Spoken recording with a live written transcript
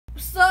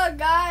What's up,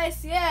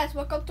 guys? Yes,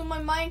 welcome to my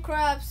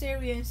Minecraft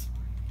series.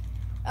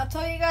 I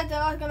told you guys that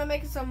I was gonna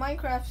make some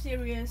Minecraft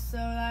series, so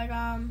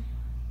yeah,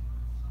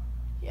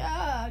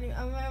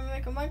 I'm gonna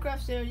make a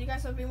Minecraft series. You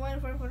guys have been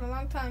waiting for it for a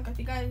long time, cause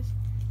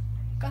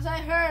I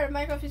heard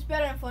Minecraft is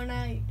better than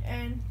Fortnite,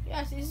 and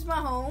yes, this is my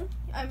home.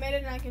 I made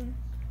it, and I can.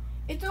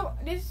 So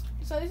this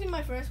is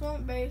my first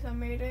one base. I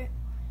made it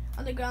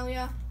on the ground.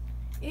 Yeah,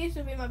 it used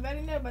to be my bed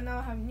in there, but now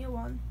I have a new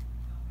one.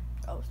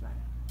 Oh, it's not.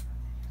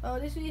 So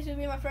this used to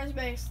be my first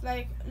base.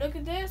 Like, look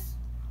at this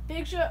a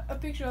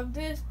picture of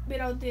this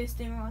without this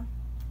thing on.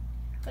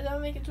 Cause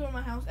I'm making a tour of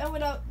my house and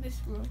without this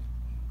room.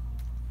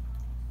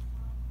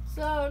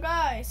 So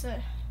guys,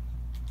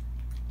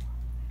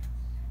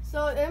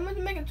 so I'm going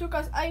to make a tour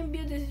cause I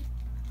built this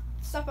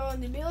stuff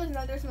around the village.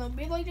 Now there's no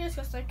villagers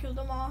cause I killed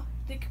them all.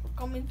 They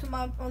come into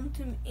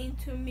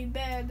me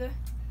bed.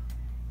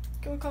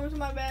 Come into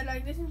my bed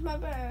like this is my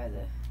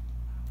bed.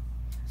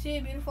 See,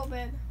 beautiful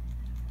bed.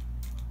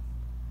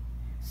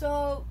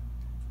 So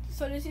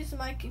this is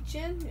my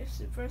kitchen.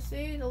 This is first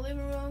the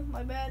living room,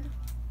 my bed.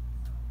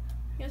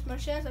 Here's my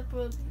chest. I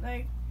put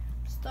like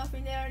stuff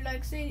in there.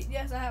 Like, see,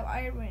 yes, I have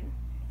iron.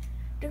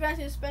 Do you guys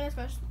use Spanish?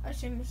 Cause I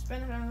change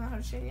Spanish. I don't know how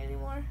to change it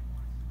anymore.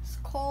 It's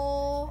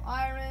coal,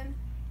 iron.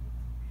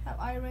 Have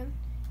iron.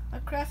 My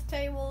craft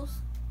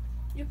tables.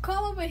 You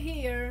come over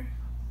here.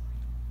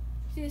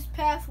 See this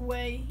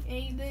pathway,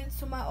 and you lead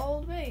to my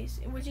old base,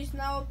 which is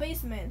now a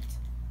basement.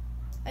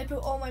 I put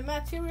all my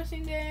materials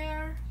in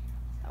there.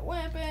 My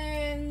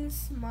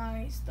weapons,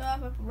 my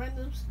stuff. I put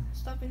random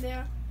stuff in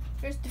there.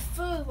 There's the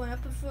food when I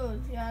put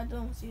food. Yeah, I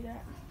don't see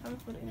that. I'm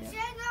gonna put it in there.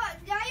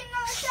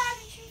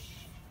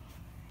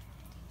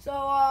 So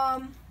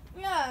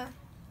yeah.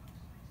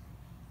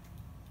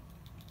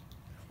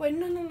 Wait,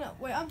 no.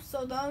 Wait, I'm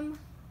so dumb.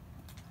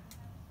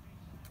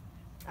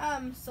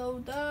 I'm so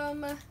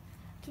dumb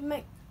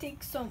to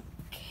take some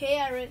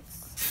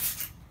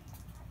carrots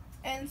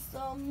and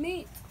some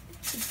meat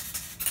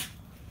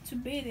to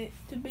beat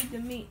the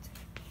meat.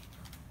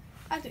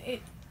 I have to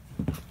eat.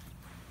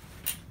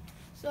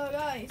 So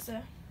guys,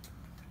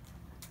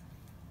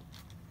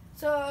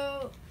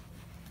 so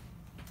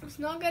it's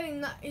not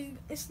getting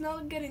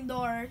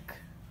dark.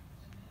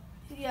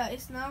 Yeah,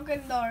 it's now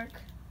getting dark.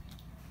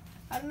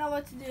 I don't know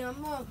what to do.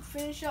 I'm gonna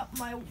finish up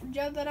my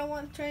job that I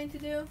want trying to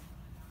do.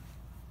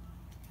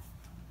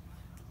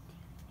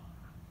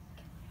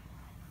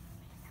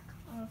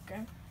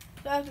 Okay,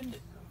 so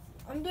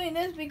I'm doing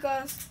this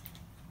because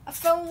I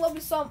fell in love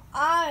with some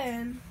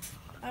iron.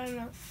 I don't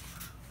know.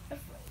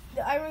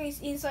 The iron is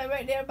inside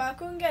right there, but I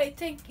couldn't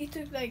get it. It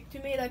took like to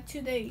me like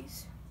 2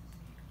 days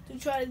to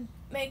try to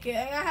make it,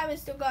 and I haven't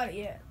still got it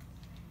yet.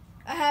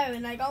 I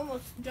haven't. Like,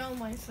 almost drowned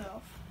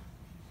myself.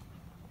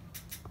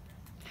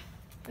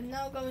 But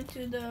now going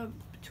to the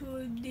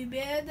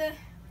bed.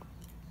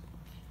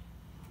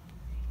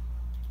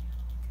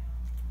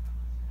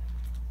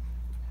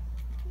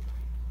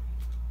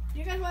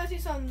 You guys want to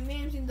see some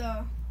memes in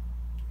the?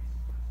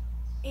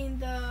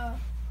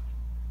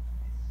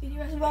 If you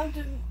guys want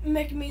to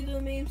make me do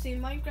memes in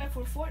Minecraft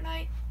or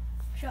Fortnite,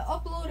 shall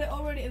upload it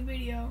already a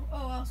video.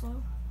 Oh,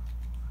 also,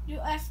 you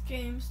ask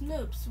games,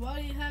 noobs, what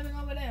are you having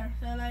over there?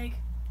 So like,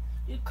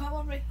 you come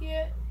over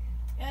here,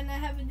 and I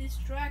have a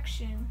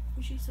distraction,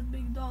 which is a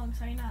big dog,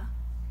 so I know.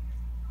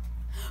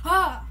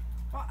 Ah!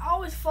 I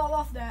always fall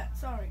off that.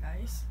 Sorry,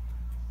 guys.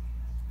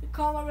 You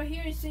come over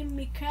here, you see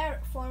me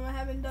carrot farm. I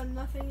haven't done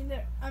nothing in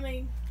there. I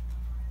mean,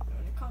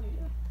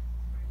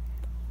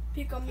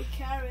 pick up me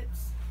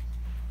carrots.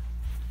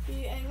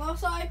 And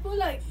also I put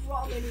like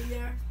raw meat in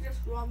there, just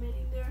raw meat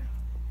in there.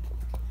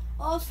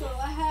 Also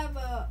I have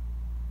a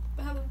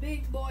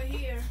big boy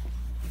here.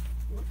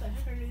 What the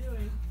heck are you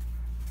doing?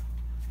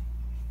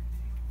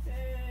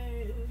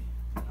 Hey,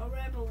 a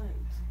rebellant.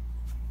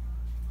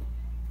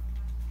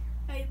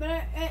 Hey,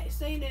 better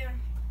stay there.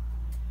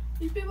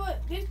 These people,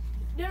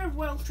 they're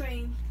well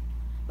trained,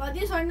 but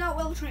these are not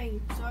well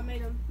trained. So I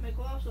made them make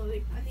well. So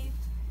I need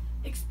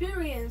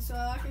experience so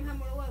I can have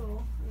more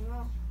level. You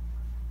know.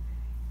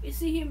 You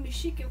see here, my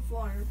chicken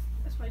farm.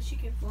 That's my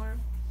chicken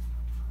farm.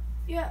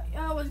 Yeah,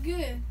 it was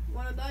good.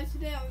 Wanna die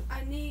today?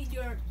 I need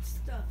your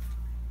stuff.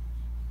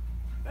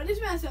 But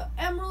this man said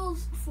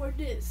emeralds for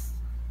this.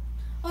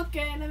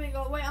 Okay, let me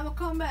go. Wait, I'm gonna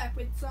come back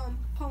with some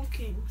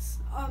pumpkins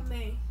on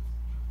me.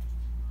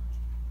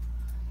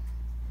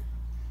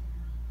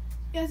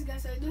 Yes,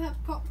 guys, I do have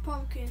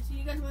pumpkins.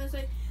 You guys wanna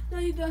say, no,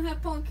 you don't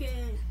have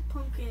pumpkins.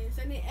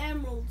 I need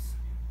emeralds.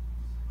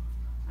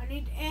 I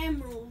need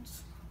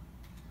emeralds.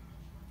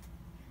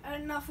 I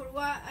don't know for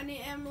what I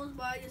need emeralds,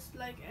 but I just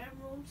like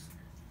emeralds.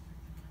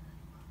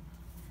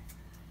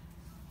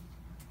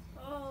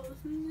 Oh,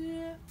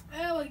 yeah.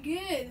 That was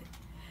good.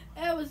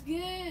 That was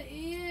good.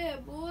 Yeah,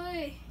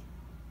 boy.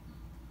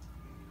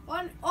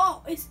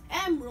 Oh, it's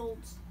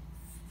emeralds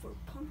for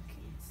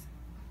pumpkins.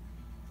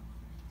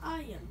 I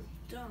am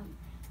dumb.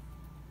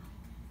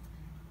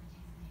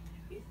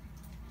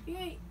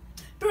 Yeah.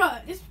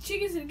 Bruh, this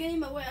chicken's getting in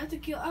my way. I have to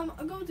kill.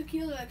 I'm going to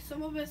kill like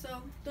some of it,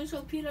 so don't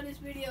show Peter this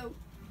video.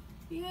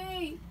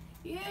 Yay!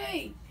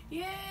 Yay!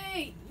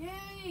 Yay! Yay!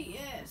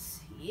 Yes!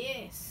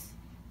 Yes!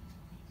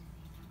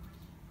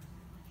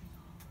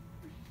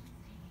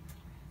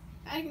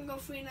 I can go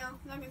free now.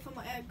 I'm looking for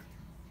my egg.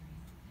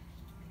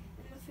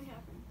 And nothing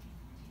happened.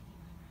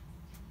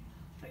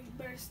 But you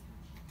better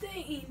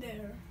stay in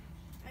there.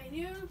 And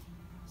you?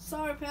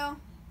 Sorry, pal.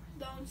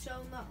 Don't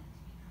show no.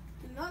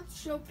 Do not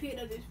show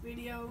Peter this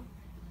video.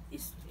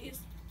 It's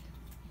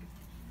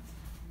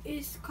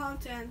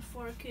content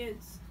for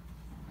kids.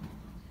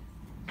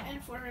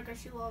 And for her,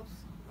 because she loves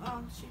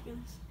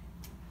chickens.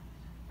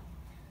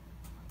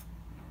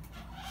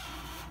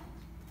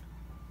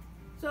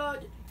 So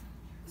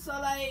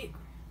like,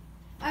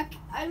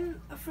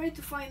 I'm afraid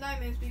to find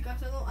diamonds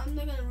because I'm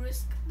not gonna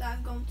risk that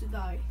I'm going to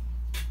die.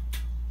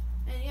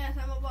 And yes,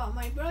 I'm a bot.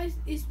 My bro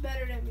is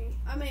better than me.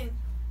 I mean,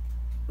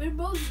 we're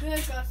both good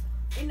because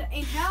in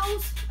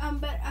house I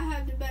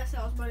have the best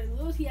house, but in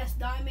loot he has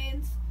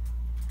diamonds.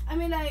 I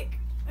mean, like,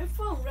 I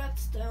found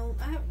redstone.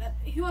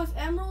 He wants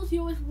emeralds. He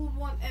always would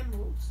want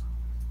emeralds,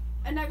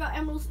 and I got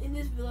emeralds in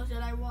this village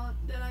that I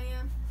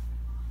am.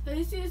 So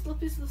you see this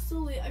lapis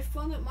lazuli? I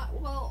found it.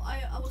 While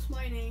I was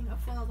mining. I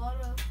found a lot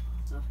of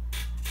stuff.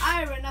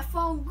 Iron. I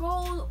found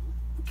gold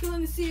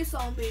killing a sea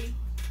zombie.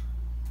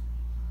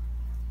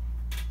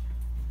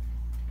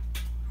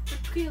 I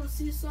killed a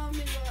sea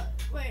zombie, but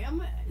wait. I'm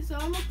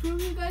gonna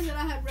prove you guys that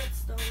I have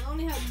redstone. I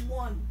only have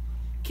one.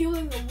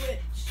 Killing a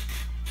witch.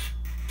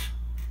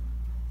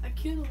 I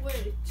killed a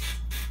witch.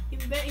 He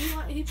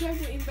tried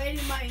to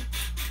invade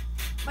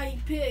my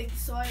pig,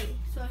 so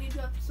he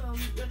dropped some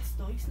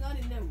redstone. He's not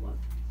in there. What?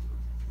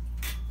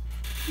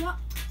 No,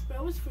 but I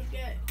always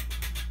forget.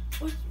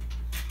 I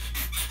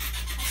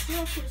should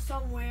have put it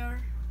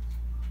somewhere.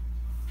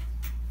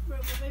 Bro,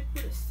 if I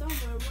put it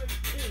somewhere, where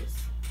it is.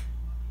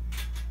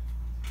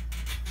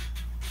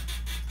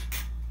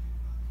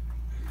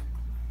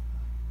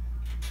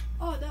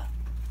 Oh, that.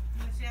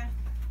 Yeah.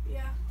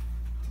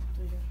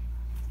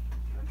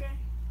 Okay.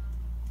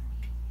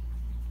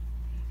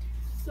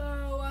 So,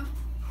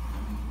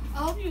 I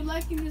hope you're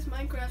liking this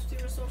Minecraft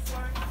series so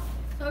far.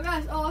 So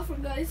guys, I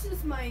forgot, this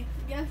is my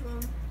guest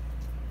room.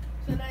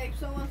 So like,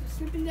 someone's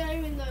sleeping there,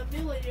 even the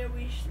villager,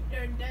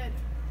 they're dead.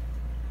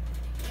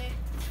 Okay.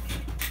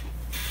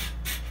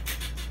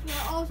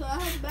 Now also, I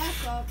have a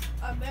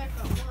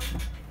backup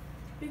one.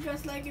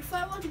 Because like, if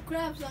I want to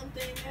grab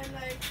something and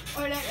like,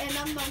 and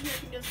I'm not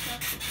making this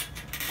stuff.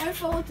 Or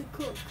if I want to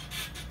cook.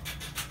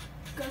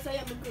 Because I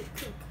am a good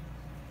cook.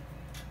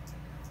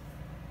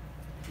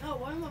 No,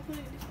 why am I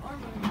putting this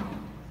armor?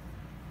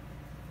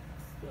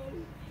 So,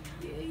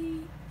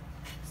 yay.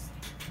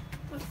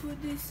 Let's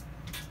put this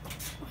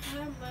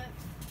helmet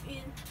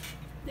in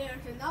there.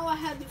 So now I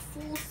have the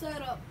full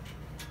setup.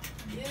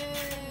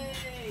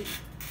 Yay!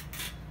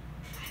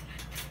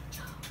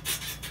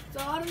 So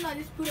I don't know, I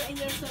just put it in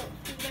there so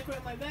to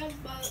decorate my bed,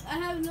 but I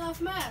have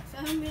enough mats.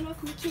 I have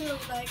enough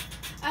materials. Like,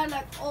 I had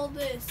like all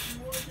this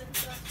wood and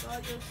stuff, so I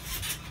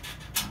just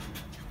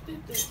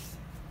did this.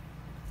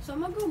 So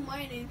I'm gonna go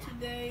mining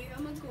today.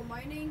 I'm gonna go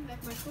mining.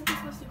 Like, my focus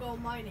was to go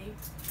mining.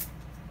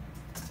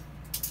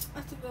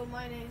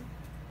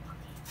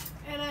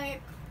 And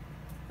like,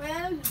 when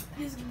I end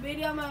this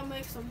video, I'm gonna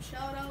make some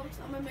shout outs.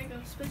 I'm gonna make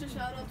a special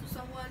shout out to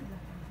someone.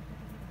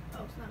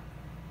 Oh snap.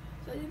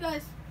 So you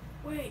guys,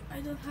 wait,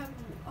 I don't have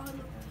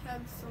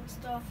some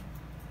stuff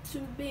to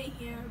be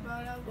here, but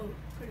I'll go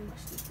pretty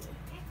much this way.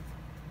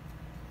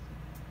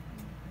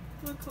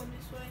 I'm gonna come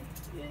this way.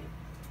 Yay.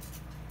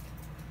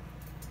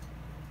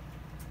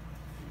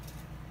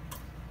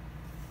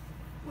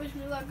 Wish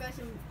me luck, guys,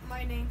 in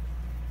mining.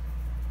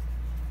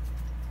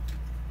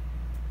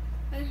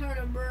 I heard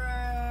a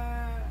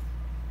brrrr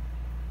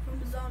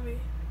from a zombie.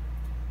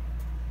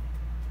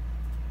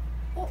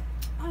 Oh,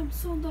 I'm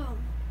so dumb.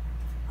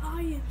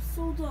 I am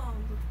so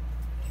dumb.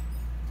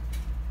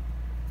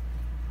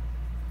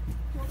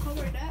 We'll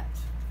cover that.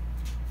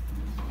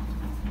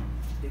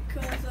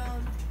 Because,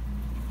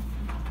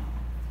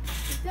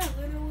 is that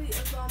literally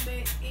a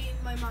zombie in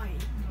my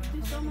mind?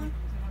 Is someone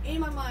in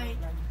my mind?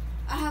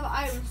 I have an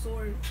iron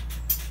sword.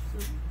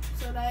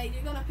 So that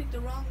you're gonna pick the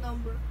wrong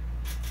number.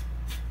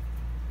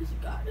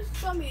 There's a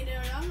zombie in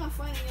there, and I'm not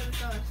finding it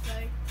because,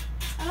 like,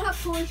 I don't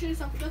have torches.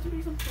 I forgot to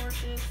bring some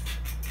torches.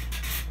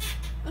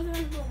 I'm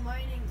gonna go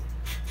mining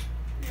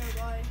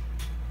nearby.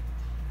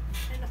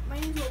 And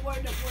mining to a word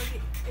that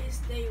word is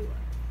daylight.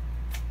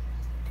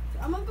 So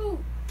I'm gonna go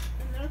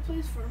another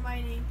place for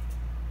mining.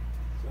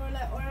 So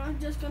like, or I'm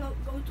just gonna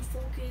go to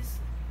focus.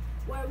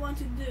 What I want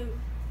to do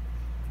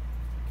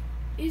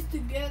is to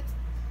get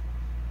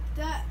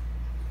that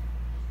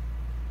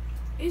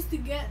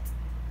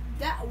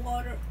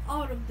water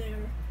out of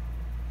there,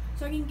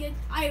 so I can get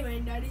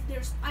iron.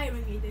 There's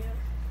iron in there.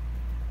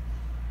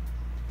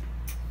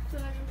 So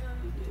I'm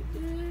gonna do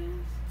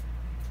this.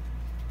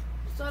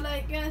 So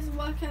like, guess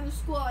what kind of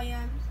school I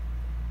am.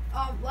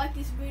 Like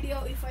this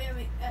video if I am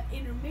at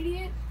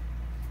intermediate.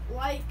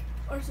 Like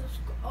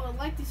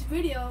this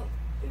video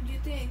if you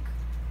think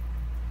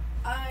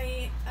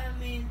I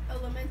am in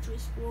elementary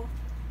school.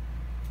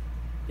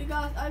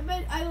 Because I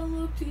bet I don't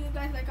look to you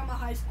guys like I'm a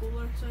high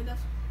schooler. So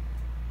that's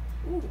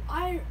Ooh,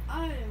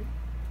 iron.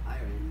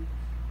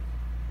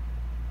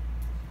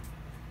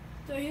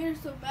 So here's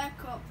the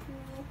backup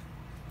pool.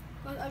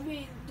 Cause I've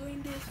been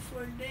doing this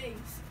for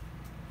days.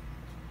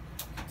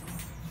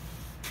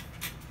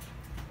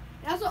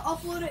 I also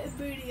uploaded a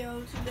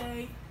video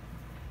today.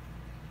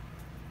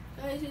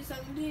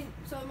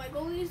 So my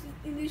goal is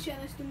in this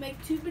channel is to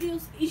make 2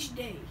 videos each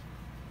day.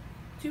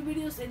 2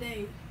 videos a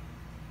day.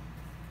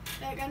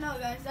 Like I know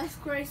guys, that's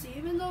crazy.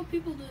 Even though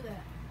people do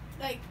that.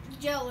 Like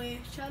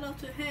Jelly, shout out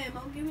to him.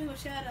 I'll give him a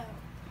shout out.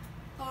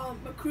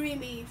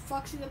 McCreamy,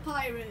 Foxy the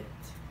Pirate,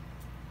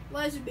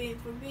 Lesbian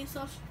for being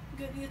such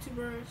good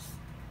YouTubers.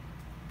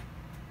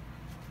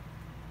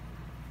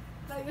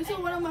 Like this is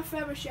one of my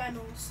favorite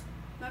channels.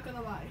 Not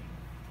gonna lie.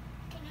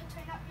 Can you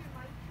turn up your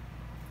mic?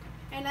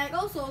 And like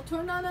also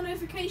turn on the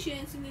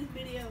notifications in this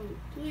video,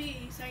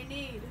 please. I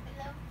need.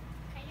 Hello?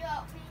 Can you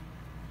help me?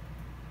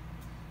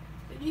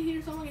 Did you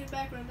hear someone in the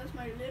background? That's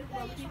my little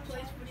brother. He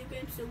plays video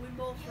games, so we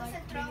both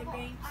like video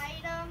games.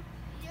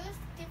 Use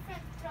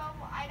different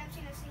throwable items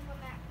in a single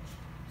match.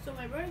 So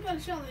my very good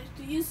challenge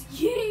to use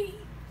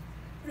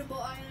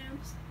throwable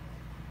items.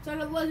 So I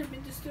got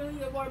Lesbian to steal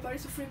your water, but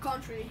it's a free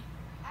country.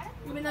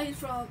 Even though he's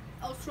from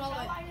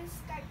Australia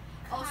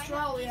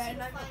and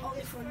not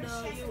only from the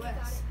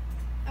US.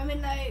 I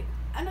mean, like,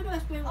 I'm not gonna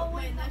explain what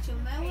my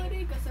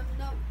nationality because I'm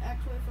not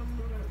actually from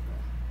America.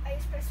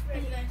 As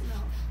you guys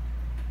know.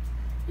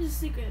 It's a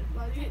secret,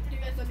 but you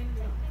guys don't need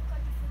to know.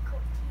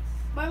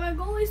 But my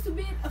goal is to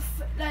be a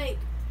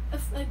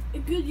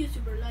good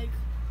YouTuber, like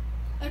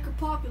the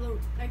popular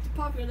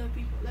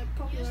people, like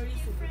popular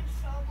YouTubers.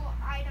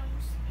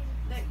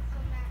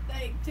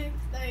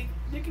 Like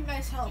you can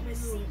guys help me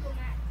do it.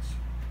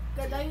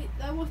 Cause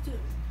that was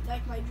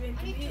like my dream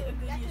to be a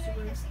good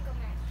YouTuber.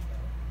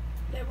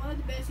 Like one of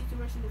the best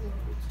YouTubers in the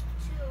world.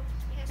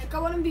 Like I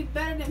want to be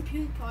better than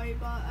PewDiePie,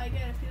 but I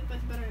get it,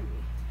 PewDiePie's better than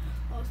me.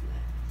 Oh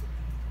snap.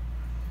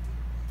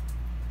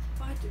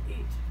 I have to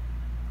eat.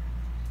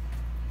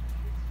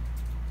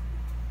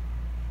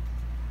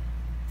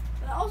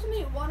 But I also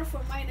need water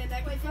for mine, and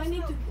like if I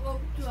need to go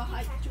to a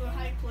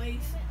high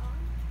place,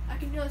 I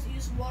can just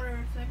use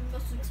water so I can go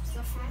to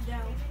stuff from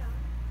down.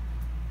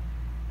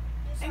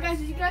 And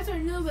guys, if you guys are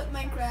new with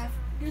Minecraft,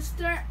 just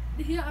start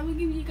here. I will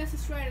give you guys a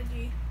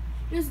strategy.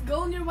 Just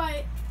go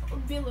nearby a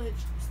village,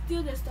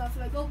 steal their stuff.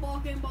 Like go ball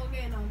game on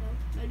them.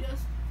 Like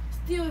just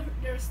steal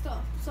their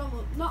stuff.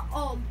 Not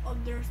all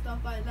of their stuff,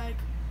 but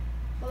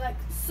like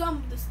some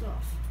of the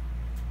stuff.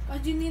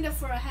 Cause you need it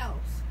for a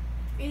house.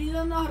 If you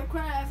don't know how to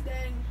craft,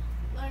 then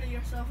learn it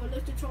yourself or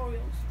look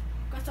tutorials.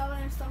 Cause I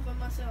learned stuff by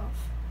myself.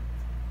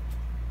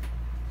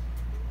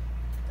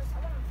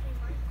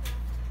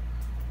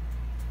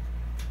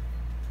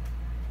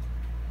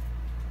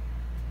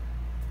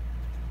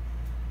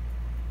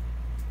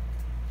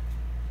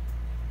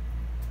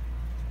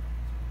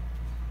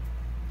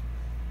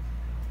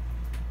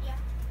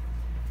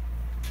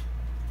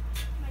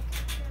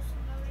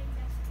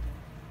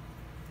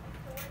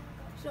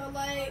 So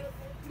like,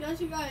 as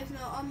you guys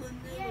know, I'm a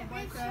new with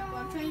Minecraft, but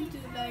I'm trying to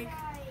like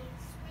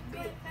be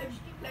a good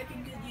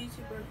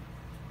YouTuber,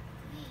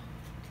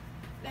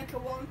 like a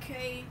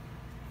 1K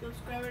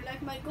subscriber.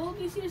 Like my goal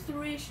this year is to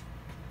reach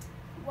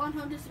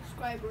 100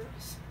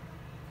 subscribers.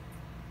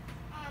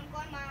 I'm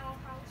going to my own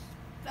house.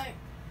 Like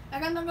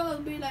I'm not gonna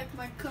be like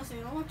my cousin.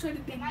 I'm gonna try to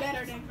be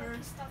better than her.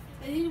 And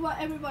this is what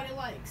everybody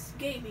likes: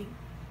 gaming.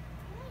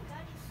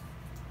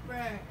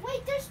 Right.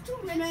 Wait, there's 2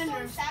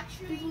 redstones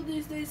actually. People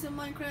these days in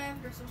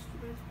Minecraft, they're so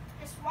stupid.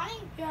 There's one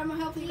in yeah, I'm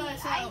gonna help you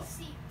guys out.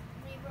 The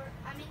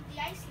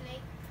icy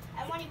lake. I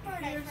want to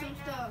paradise Here's right some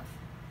now. stuff.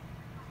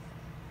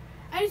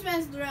 Ice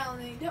Man's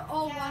drowning. They're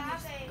all one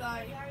this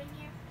guy.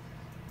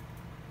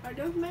 I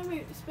don't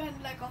remember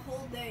spend like a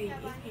whole day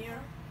in here.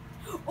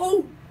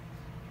 Oh!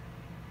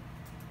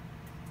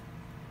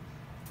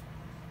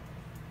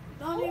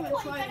 Don't even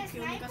try to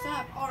kill me because I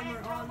have armor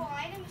on.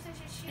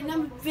 And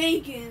I'm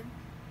vegan.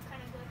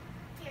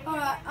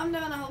 Alright, I'm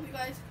not gonna help you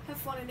guys. Have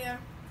fun in there.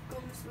 Go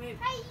to sleep.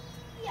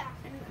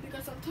 And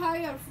because I'm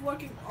tired of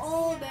working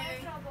all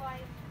day.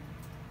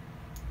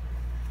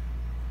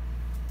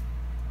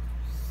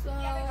 So,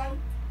 look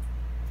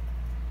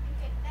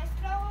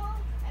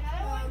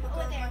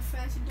at my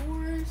fancy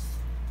doors.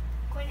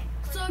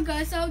 So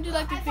guys, I hope you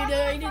liked the video.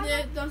 If you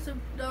did,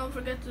 don't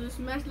forget to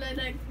smash that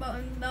like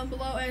button down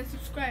below and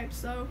subscribe.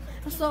 So,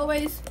 as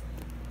always,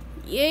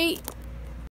 yay!